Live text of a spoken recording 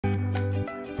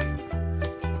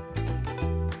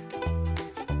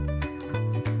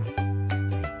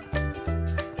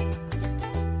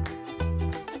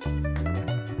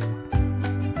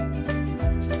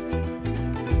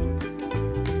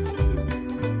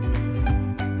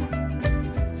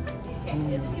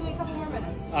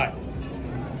Alright.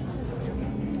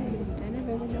 Didn't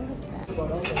really notice that.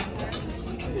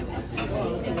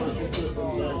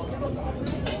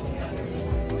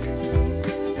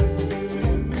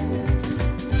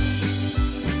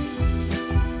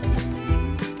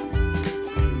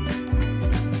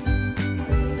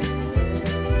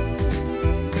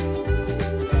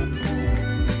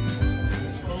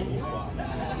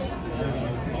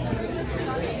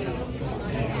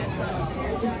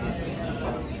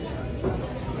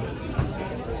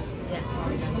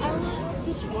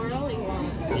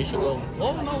 You should go.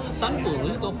 Oh no, it's Sunpool.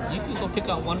 You can go pick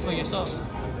out one for yourself.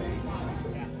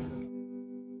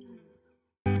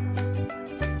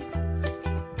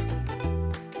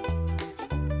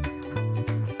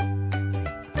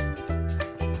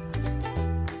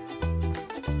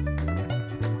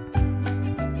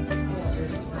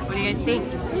 What do you guys think?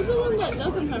 This is the one that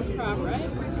doesn't have crab, right?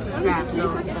 Crab,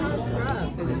 no. It has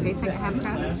crab. Does it taste like it has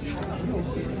crab?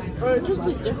 Or it just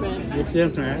is different. It's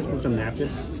different with some napkin.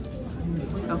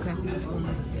 Okay.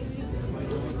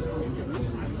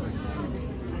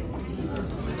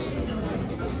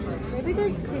 Maybe their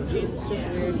cream cheese is just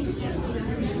weird.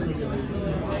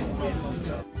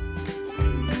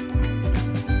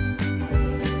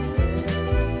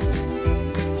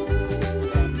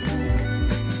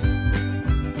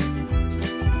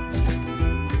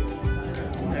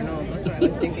 I know, that's what I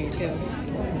was thinking too.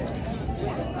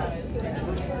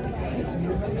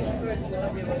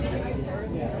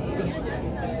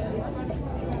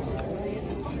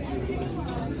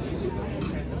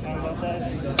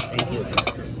 Thank you.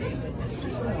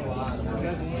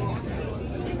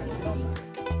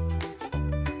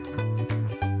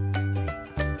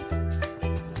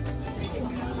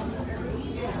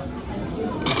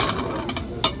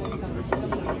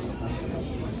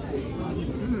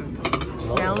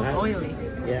 Smells oily.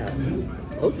 Yeah.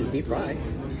 Oh, it's deep fried.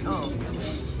 Oh.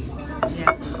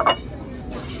 Yeah.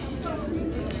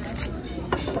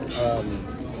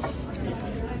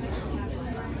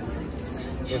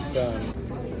 It's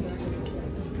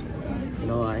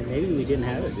no, maybe we didn't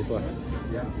have it before.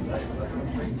 Yeah.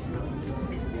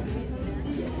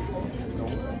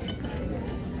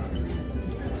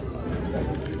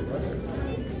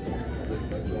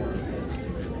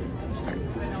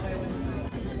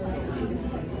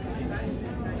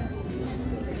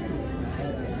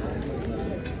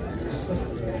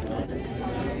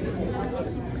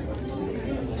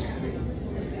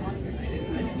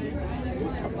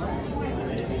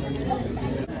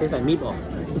 Tastes like meatball.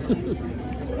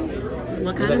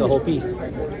 What It's kind like a of? whole piece. I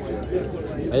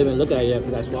didn't even look at it yet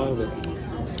because I swallowed it.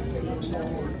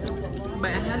 But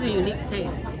it has a unique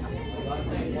taste.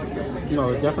 No,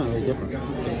 it's definitely different.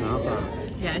 It's not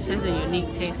Yeah, it has a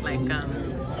unique taste. Like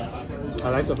I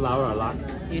like the flour a lot.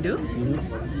 you do? Mm-hmm.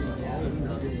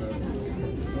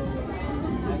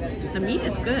 The meat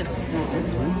is good.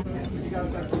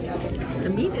 The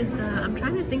meat is. I'm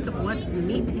trying to think of what the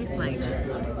meat tastes like.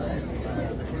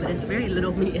 But it's very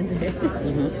little meat in there.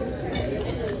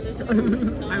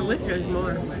 I wish there's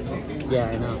more. Yeah,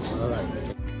 I know. All right.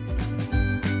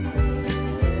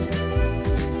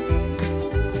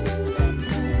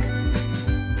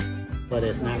 But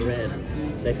it's not red,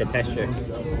 like the texture.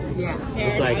 Yeah.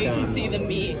 It's like you can see the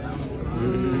meat.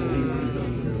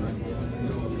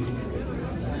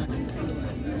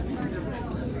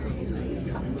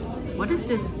 What does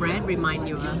this spread remind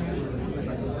you of?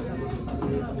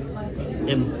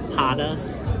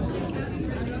 Empadas.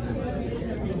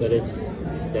 But it's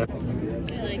I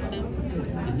like them.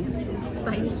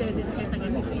 But you said it tastes like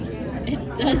anything. It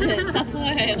doesn't. That's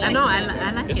why I like I know. I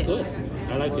them. like it's it. good.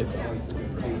 I like it.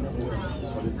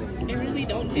 They really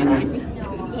don't taste like meat.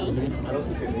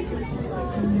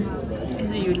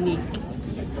 It's unique.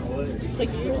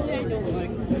 Like usually I don't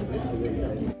like sauces.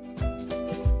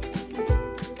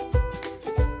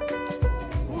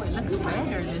 Oh, it looks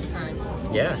redder this time.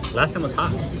 Yeah, last time was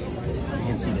hot. You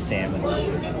can see the salmon.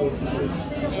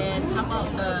 And how about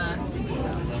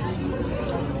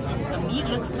the meat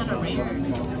looks kind of rare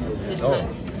this time.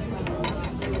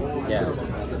 Yeah,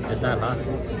 it's not hot.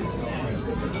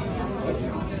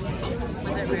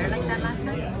 Was it rare like that last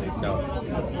time? No.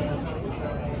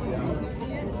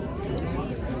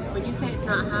 Would you say it's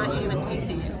not hot? You didn't even taste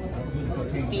it yet.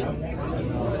 Steam?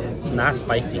 Not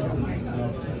spicy.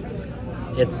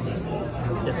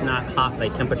 It's not hot by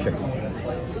temperature.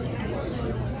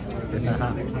 It's not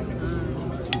hot.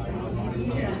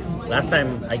 Last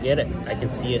time I get it, I can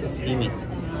see it steaming.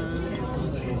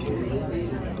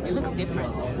 It looks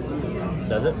different.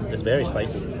 Does it? It's very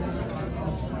spicy.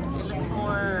 It looks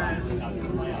more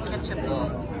ketchup-y.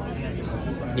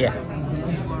 Yeah.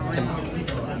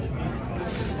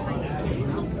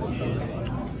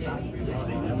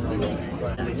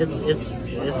 It's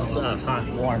hot,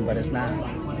 warm, but it's not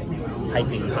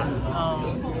piping hot.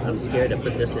 Oh. I'm scared to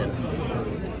put this in.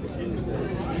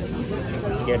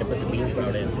 I'm scared to put the bean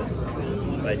sprout in.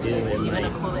 If I do, it You're might.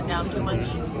 gonna cool it down too much?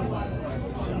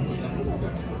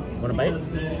 Want a bite?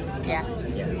 Yeah.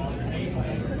 Yeah.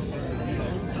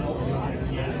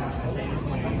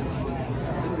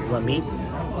 You want meat?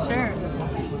 Sure.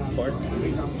 Pork?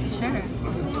 Sure.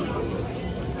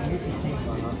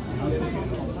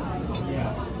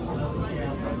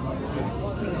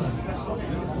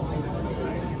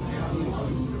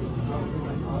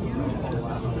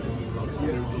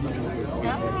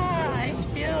 Ah, I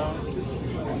spill.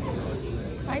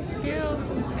 I spill.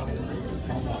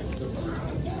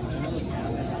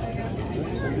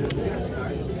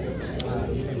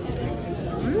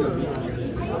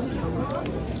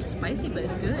 Spicy, but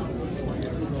it's good.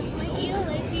 My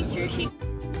ELA teacher, she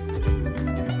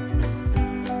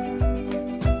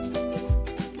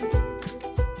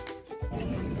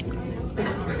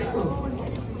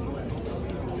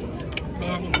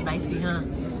Man, it's spicy, huh?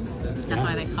 That's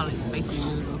why they call it spicy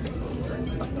noodle.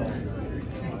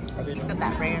 Except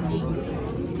that rare meat.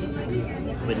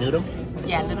 With noodle?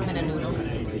 Yeah, a little bit of noodle.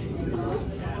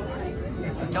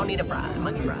 Don't need a broth,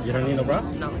 much broth. You don't need no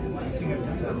broth? No.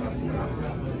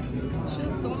 she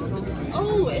looks almost Italian.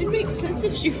 Oh, it makes sense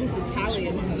if she was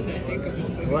Italian now that I think about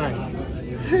it. Why?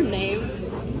 Her name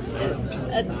is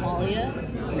Italia.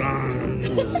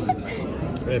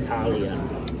 Italia.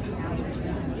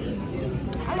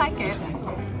 I like it.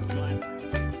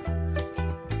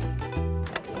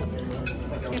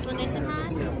 Careful, nice and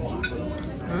hot.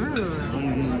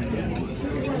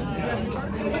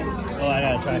 Oh, I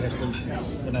gotta try her soup.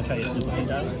 Can I try your soup like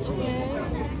that?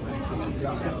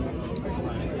 Okay.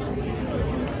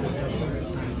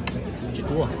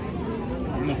 Cool.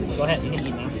 Go ahead, you can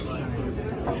eat now.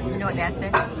 You know what Dad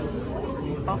said?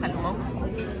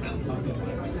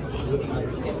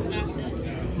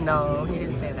 No, he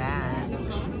didn't say that.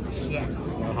 Yes.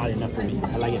 Not hot enough for me.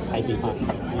 I like it piping hot.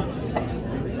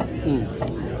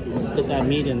 Put that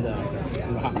meat in the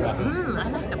hot broth. I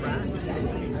like the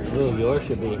broth. Ooh, yours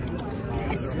should be.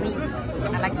 It's sweet.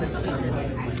 I like the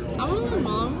sweetness. I want to learn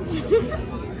mom.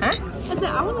 Huh? I said,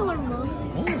 I want to learn mom.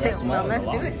 Oh, that's small. Well, let's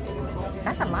do it.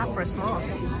 That's a lot for a small.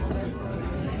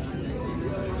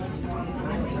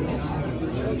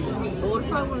 But what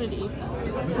if I wanted to eat that?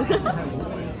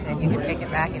 And you can take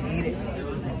it back and eat it.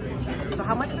 So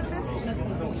how much was this?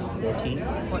 14.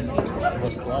 14.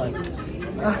 Was 12.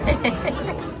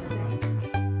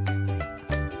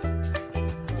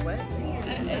 What?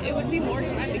 It would be more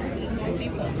time because there's more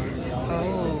people.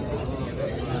 Oh.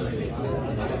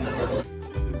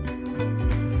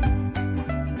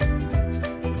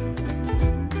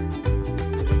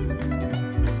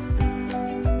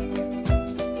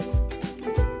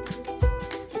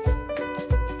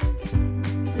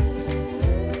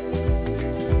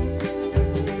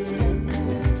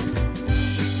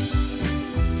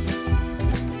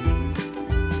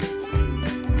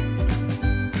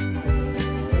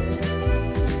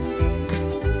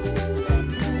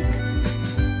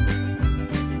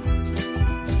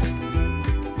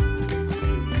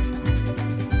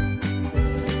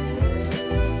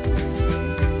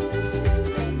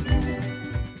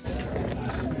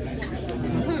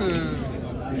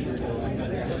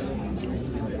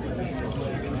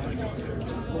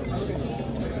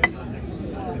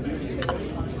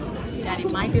 Daddy,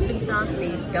 my dipping sauce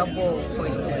needs double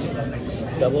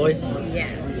hoisin. Double oyster? Yeah,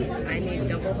 I need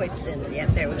double hoisin. Yeah,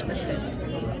 there we go. That's good.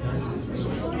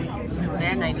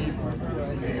 Then I need.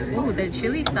 Ooh, the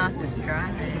chili sauce is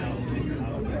dry.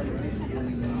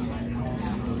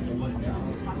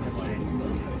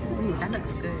 Ooh, that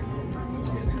looks good.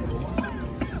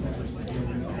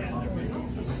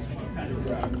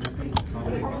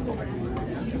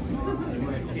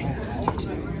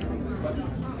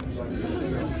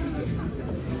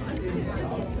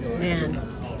 Man,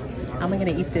 how am I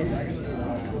gonna eat this?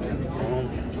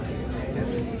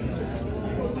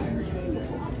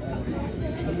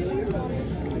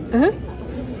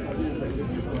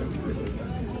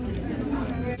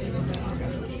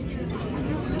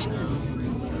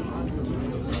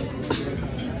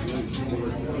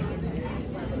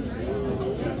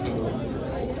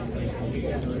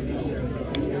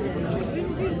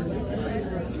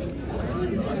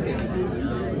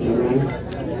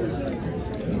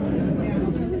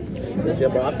 Does your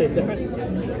broth taste different?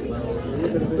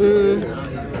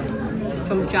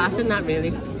 From Johnson, not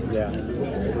really. Yeah.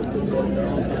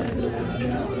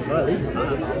 Well, at least it's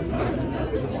hot.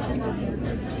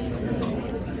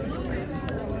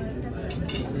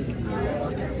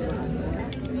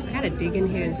 I gotta dig in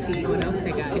here and see what else they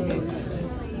got in here.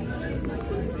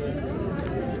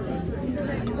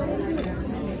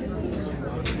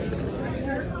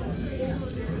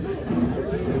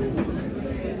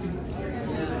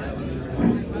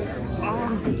 Oh,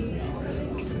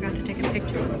 forgot to take a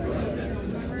picture.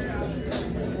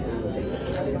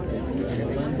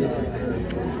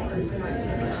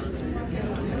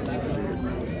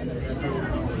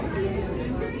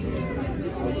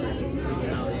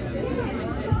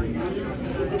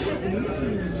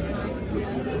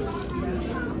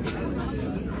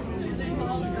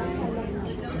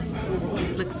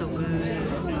 This looks so good.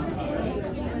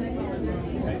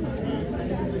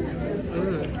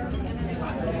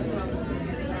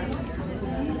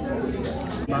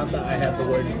 Not that I have the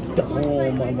word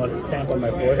home on my stamp on my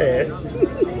forehead.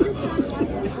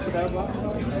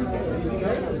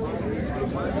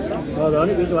 Well, the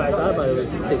only reason why I thought about it was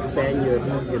to expand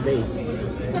your base.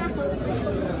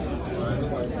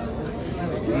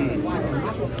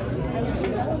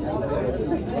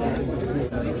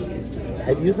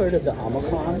 Have you heard of the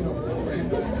Omicron?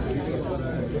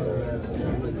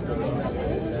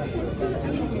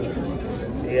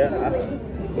 Yeah,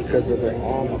 because of the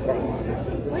Omicron.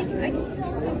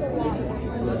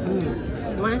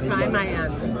 You want to try my Are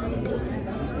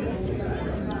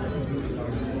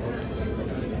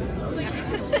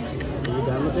you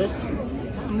done with this?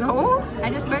 No, I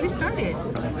just barely started.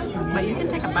 But you can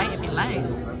take a bite if you like. No.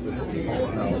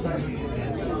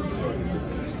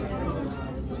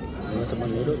 You want some more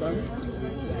noodles on it?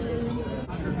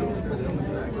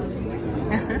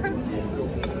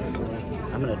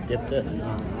 I'm gonna dip this.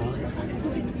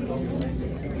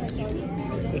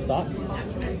 Good thought.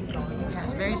 Yeah,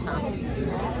 it's very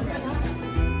soft.